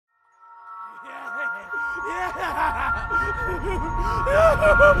Meat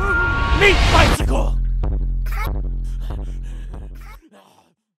bicycle!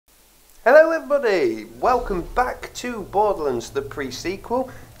 Hello everybody, welcome back to Borderlands, the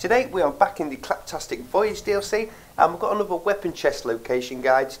pre-sequel. Today we are back in the Claptasic Voyage DLC and we've got another weapon chest location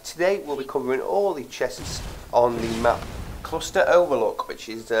guide. Today we'll be covering all the chests on the map Cluster Overlook, which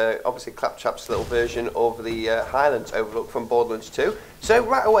is obviously Claptrap's little version of the Highlands Overlook from Borderlands 2. So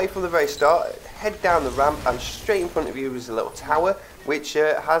right away from the very start, head down the ramp and straight in front of you is a little tower which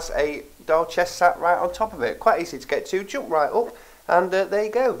has a door chest sat right on top of it. Quite easy to get to, jump right up. And there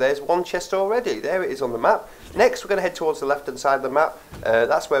you go, there's one chest already, there it is on the map. Next we're going to head towards the left hand side of the map,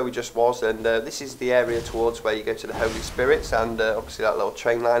 that's where we just was, and this is the area towards where you go to the Holy Spirits and obviously that little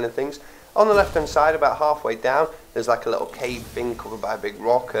train line and things. On the left hand side, about halfway down, there's like a little cave thing covered by a big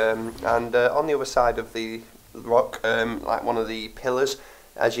rock, and on the other side of the rock, like one of the pillars,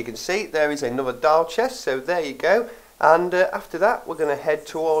 as you can see, there is another dial chest, so there you go. And after that we're going to head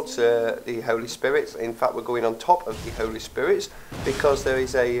towards the Holy Spirits. In fact we're going on top of the Holy Spirits because there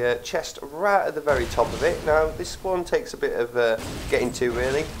is a chest right at the very top of it. Now this one takes a bit of getting to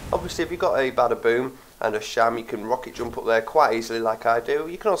really. Obviously if you've got a bada boom and a sham you can rocket jump up there quite easily like I do.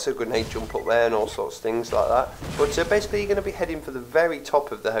 You can also grenade jump up there and all sorts of things like that. But basically you're going to be heading for the very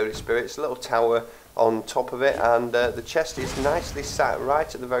top of the Holy Spirits, a little tower on top of it, and the chest is nicely sat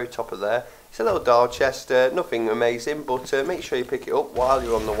right at the very top of there. It's a little door chest, nothing amazing, but make sure you pick it up while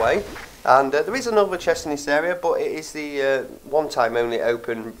you're on the way. And there is another chest in this area, but it is the one time only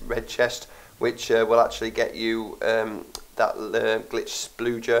open red chest, which will actually get you that glitch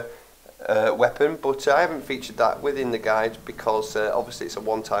splooger weapon, but I haven't featured that within the guide because obviously it's a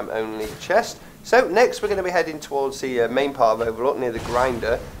one time only chest. So next we're going to be heading towards the main part of Overlook near the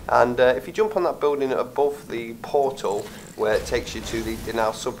grinder, and if you jump on that building above the portal where it takes you to the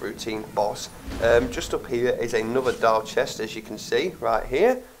Denial subroutine boss, just up here is another dial chest as you can see right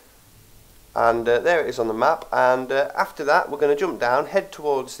here, and there it is on the map. And after that we're going to jump down, head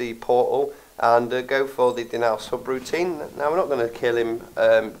towards the portal and go for the Denial subroutine. Now we're not going to kill him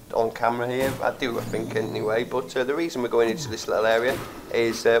on camera here, I do I think anyway, but the reason we're going into this little area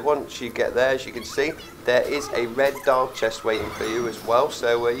is once you get there, as you can see, there is a red dial chest waiting for you as well,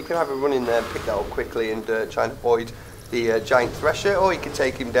 so you can have a run in there and pick that up quickly and try and avoid the giant thresher, or you can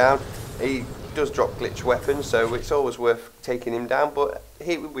take him down. He does drop glitch weapons, so it's always worth taking him down, but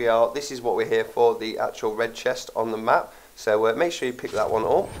here we are, this is what we're here for, the actual red chest on the map, so make sure you pick that one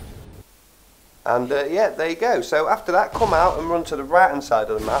up. And yeah, there you go. So after that, come out and run to the right hand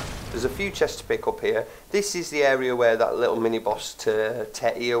side of the map. There's a few chests to pick up here. This is the area where that little mini boss to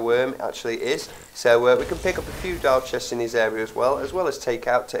earworm actually is. So we can pick up a few dial chests in his area as well as take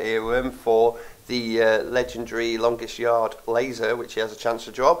out to earworm for the legendary longest yard laser, which he has a chance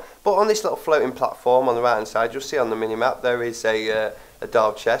to drop. But on this little floating platform on the right hand side, you'll see on the mini map there is a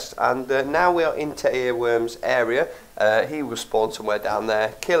dial chest, and now we are into Earworm's area. He will spawn somewhere down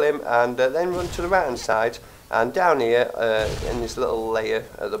there, kill him, and then run to the right hand side, and down here in this little layer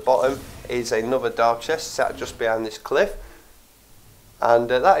at the bottom is another dial chest sat just behind this cliff, and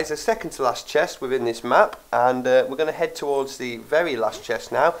that is the second to last chest within this map. And we're going to head towards the very last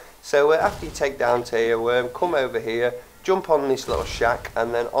chest now. So after you take down to Earworm, come over here, jump on this little shack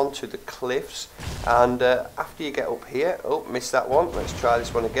and then onto the cliffs, and after you get up here, oh missed that one, let's try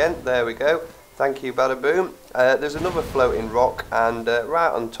this one again, there we go, thank you bada boom. There's another floating rock, and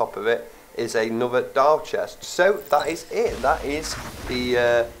right on top of it is another dial chest. So that is it, that is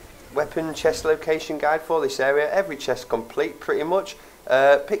the weapon chest location guide for this area. Every chest complete pretty much.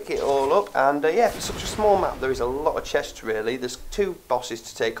 Pick it all up, and yeah, for such a small map there is a lot of chests really. There's two bosses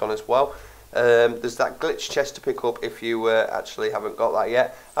to take on as well. There's that glitch chest to pick up if you actually haven't got that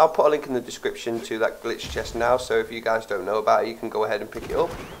yet. I'll put a link in the description to that glitch chest now, so if you guys don't know about it you can go ahead and pick it up.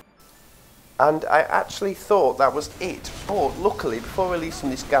 And I actually thought that was it, but luckily before releasing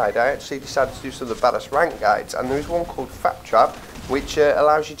this guide I actually decided to do some of the baddest rank guides, and there is one called Fat Trap which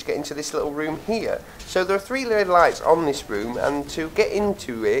allows you to get into this little room here. So there are 3 red lights on this room, and to get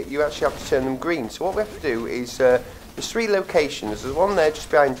into it you actually have to turn them green. So what we have to do is there's 3 locations. There's one there just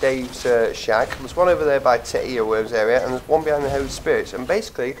behind Dave's shack, there's one over there by Earworm's area, and there's one behind the Holy Spirits. And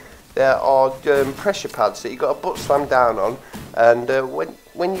basically there are pressure pads that you've got to butt slam down on, and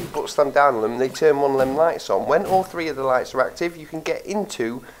when you butt slam down on them they turn one of them lights on. When all 3 of the lights are active you can get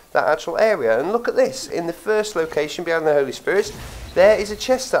into that actual area. And look at this, in the first location behind the Holy Spirits there is a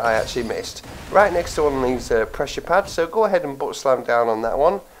chest that I actually missed right next to one of these pressure pads, so go ahead and butt slam down on that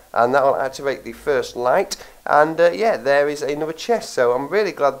one, and that will activate the first light. And yeah, there is another chest. So I'm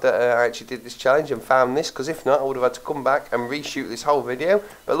really glad that I actually did this challenge and found this, because if not I would have had to come back and reshoot this whole video,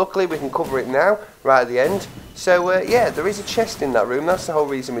 but luckily we can cover it now right at the end. So yeah, there is a chest in that room. That's the whole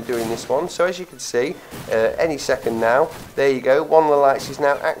reason we're doing this one. So as you can see, any second now, there you go, one of the lights is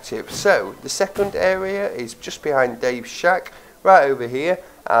now active. So the second area is just behind Dave's shack, right over here.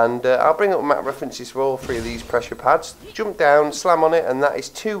 And I'll bring up map references for all three of these pressure pads. Jump down, slam on it, and that is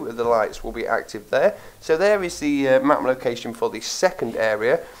two of the lights will be active there. So there is the map location for the second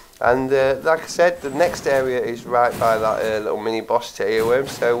area. And like I said, the next area is right by that little mini boss tailworm.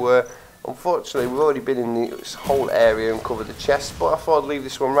 So unfortunately we've already been in this whole area and covered the chest, but I thought I'd leave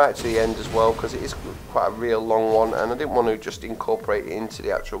this one right to the end as well, because it is quite a real long one and I didn't want to just incorporate it into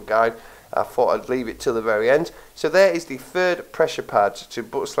the actual guide. I thought I'd leave it till the very end. So there is the third pressure pad to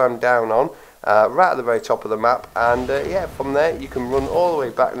butt slam down on, right at the very top of the map. And yeah, from there you can run all the way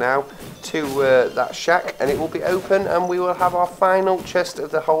back now to that shack, and it will be open, and we will have our final chest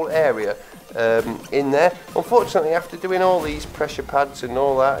of the whole area in there. Unfortunately, after doing all these pressure pads and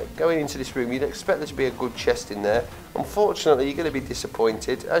all that, going into this room, you'd expect there to be a good chest in there. Unfortunately, you're going to be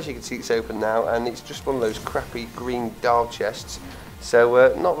disappointed. As you can see, it's open now, and it's just one of those crappy green dart chests.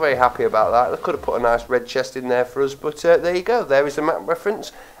 So not very happy about that. They could have put a nice red chest in there for us, but there you go, there is the map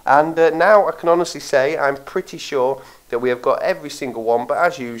reference. And now I can honestly say I'm pretty sure that we have got every single one, but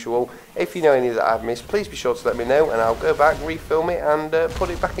as usual, if you know any that I've missed, please be sure to let me know, and I'll go back, refilm it, and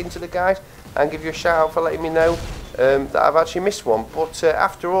put it back into the guide, and give you a shout out for letting me know that I've actually missed one. But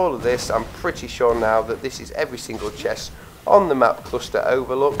after all of this, I'm pretty sure now that this is every single chest on the map cluster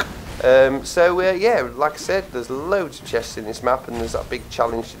Overlook. So yeah, like I said, there's loads of chests in this map, and there's that big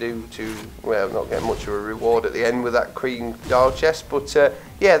challenge to do to, well, not get much of a reward at the end with that cream dial chest, but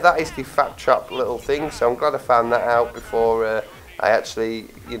yeah, that is the fat trap little thing. So I'm glad I found that out before I actually,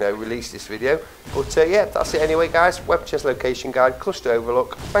 you know, release this video. But yeah, that's it anyway, guys. Web chest location guide, cluster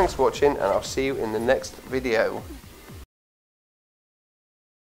Overlook. Thanks for watching, and I'll see you in the next video.